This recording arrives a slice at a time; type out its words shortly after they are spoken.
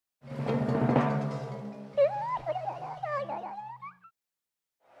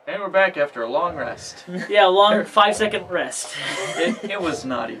And we're back after a long rest. Yeah, a long 5-second rest. It was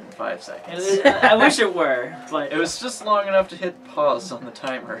not even 5 seconds. I wish it were, but... It was just long enough to hit pause on the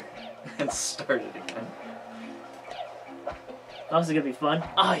timer and start it again. Oh, this is gonna be fun.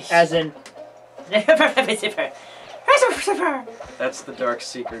 Oh, as in... That's the dark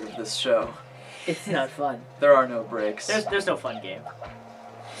secret of this show. It's not fun. There are no breaks. There's no fun game.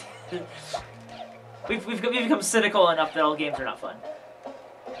 We've become cynical enough that all games are not fun.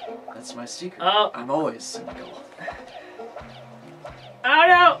 That's my secret. Oh. I'm always cynical. Oh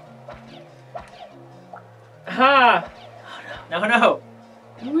no! Ha! Oh, no.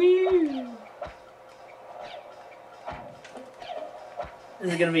 Whee!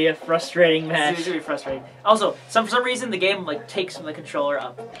 This is gonna be a frustrating match. This is gonna be frustrating. Also, for some reason the game like takes the controller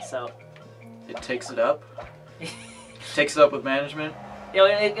up, so. It takes it up. Takes it up with management. You know,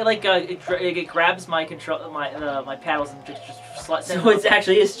 it grabs my my paddles and just slots. So it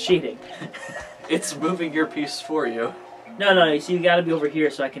actually is cheating. It's moving your piece for you. No. So you got to be over here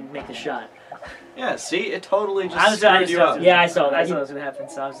so I can make the shot. Yeah. See, it totally just screwed you up. Yeah, I saw that. I saw that was gonna happen.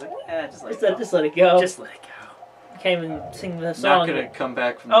 So I was like, just let it go. Just let it go. Can't even sing the song. Not gonna come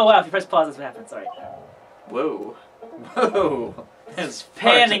back from. Oh wow! If you press pause, that's what happens. Sorry. Whoa. It's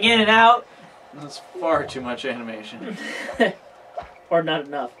panning in and out. That's far too much animation. Or not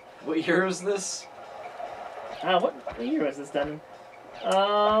enough. What year was this? What year was this done?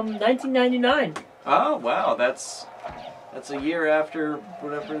 1999. Oh wow, that's a year after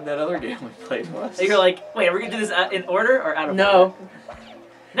whatever that other game we played was. So you're like, wait, are we gonna do this in order or out of order?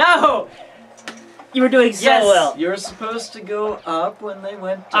 No! You were doing so well. You were supposed to go up when they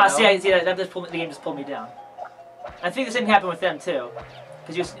went down. See, that just the game just pulled me down. I think the same happened with them too.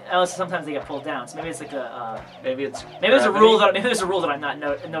 Because sometimes they get pulled down, so maybe it's like a maybe there's a rule that I'm not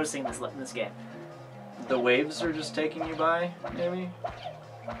noticing in this game. The waves are just taking you by, maybe.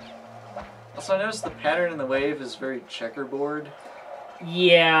 Also, I noticed the pattern in the wave is very checkerboard.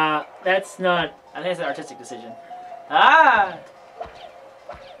 Yeah, that's not. I think it's an artistic decision. Ah.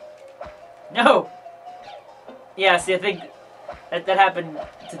 No. Yeah, see, I think that happened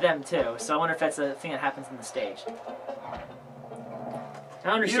to them too. So I wonder if that's a thing that happens in the stage. I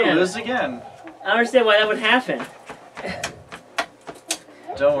don't understand. You lose again. I don't understand why that would happen.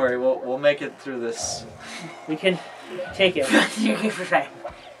 Don't worry, we'll make it through this. We can take it. I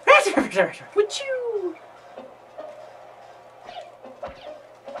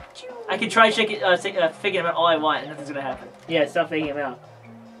can try figuring him out all I want, and nothing's gonna happen. Yeah, stop figuring him out.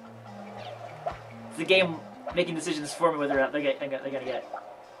 It's the game making decisions for me whether or not they're gonna get it.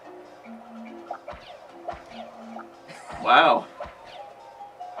 Wow.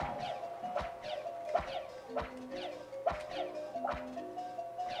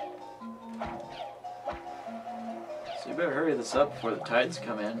 So you better hurry this up before the tides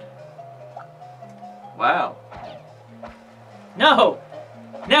come in. Wow. No!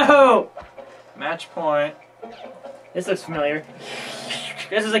 No! Match point. This looks familiar.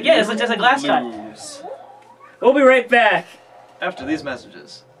 This is again, this looks just a glass cut. Lose. We'll be right back. After these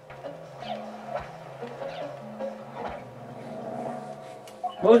messages.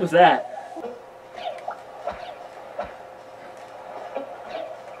 What was that?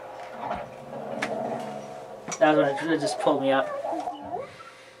 That was when it just pulled me up.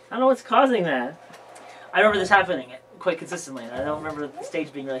 I don't know what's causing that. I remember this happening quite consistently, and I don't remember the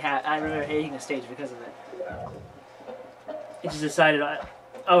stage being really I remember hating the stage because of it. It just decided,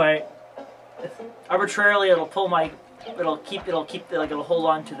 alright. Arbitrarily, it'll hold on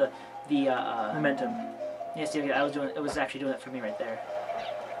to the momentum. Yes, yeah, it was actually doing it for me right there.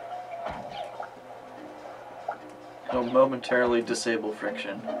 It'll momentarily disable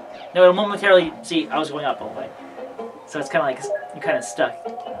friction. No, it'll momentarily, see, I was going up all the way. So it's kind of like, you're kind of stuck.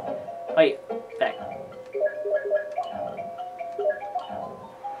 Wait, back.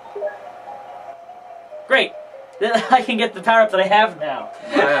 Great! Then I can get the power up that I have now.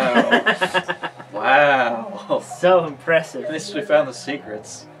 Wow. Wow. So impressive. At least we found the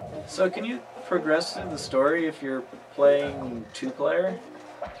secrets. So can you progress through the story if you're playing 2-player?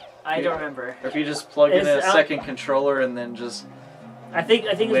 I don't remember. Or if you just plug in a second controller and then just I think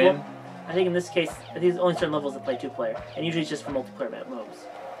win? I think in this case, I think there's only certain levels that play 2-player, and usually it's just for multiplayer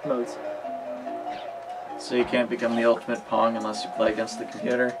modes. So you can't become the ultimate Pong unless you play against the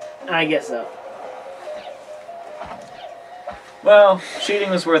computer? I guess so. Well,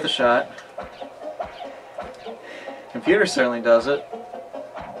 cheating was worth a shot. Computer certainly does it.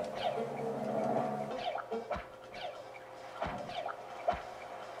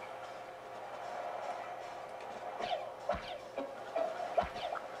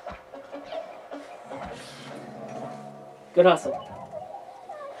 Good hustle.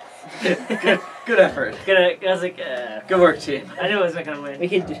 Good effort. I was like, Good work, team. I knew I was not gonna win. We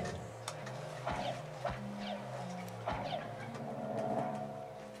could do...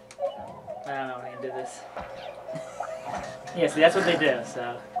 I don't know when I can do this. Yeah, see, that's what they do,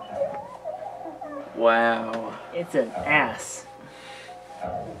 so. Wow. It's an ass.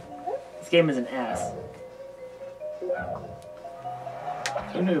 This game is an ass.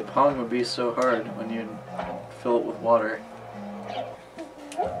 Who knew Pong would be so hard when you fill it with water?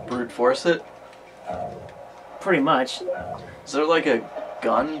 Brute force it? Pretty much. Is there like a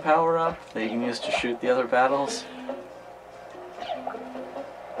gun power-up that you can use to shoot the other battles?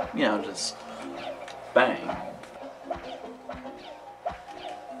 You know, just bang.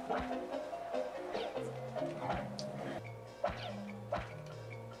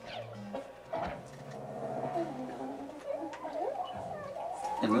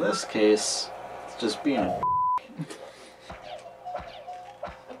 In this case, it's just being a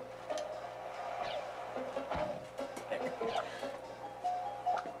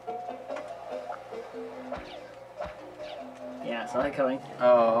Yeah, saw that coming.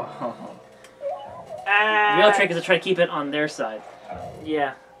 Oh. The real trick is to try to keep it on their side.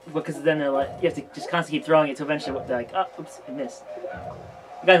 Yeah, because then they're like, you have to just constantly keep throwing it to eventually they're like, oh, oops, I missed.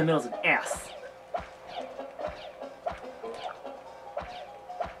 The guy in the middle is an ass.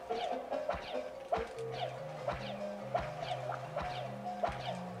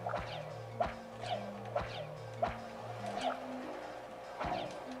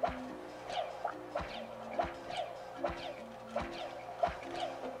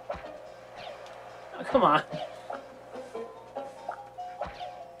 Oh, come on.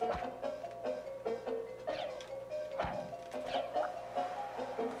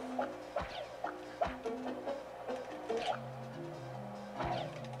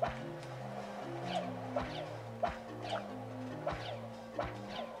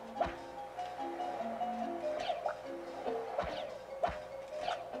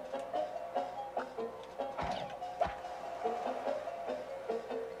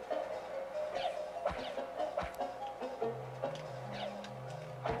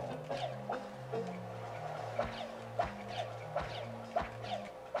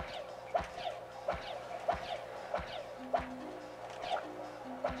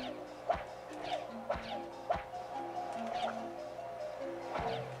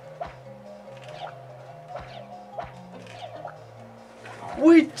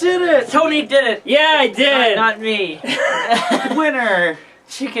 We did it! Tony did it! Yeah, I did! Not me. Winner!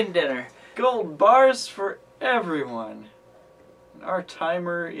 Chicken dinner. Gold bars for everyone. Our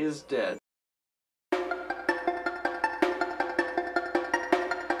timer is dead.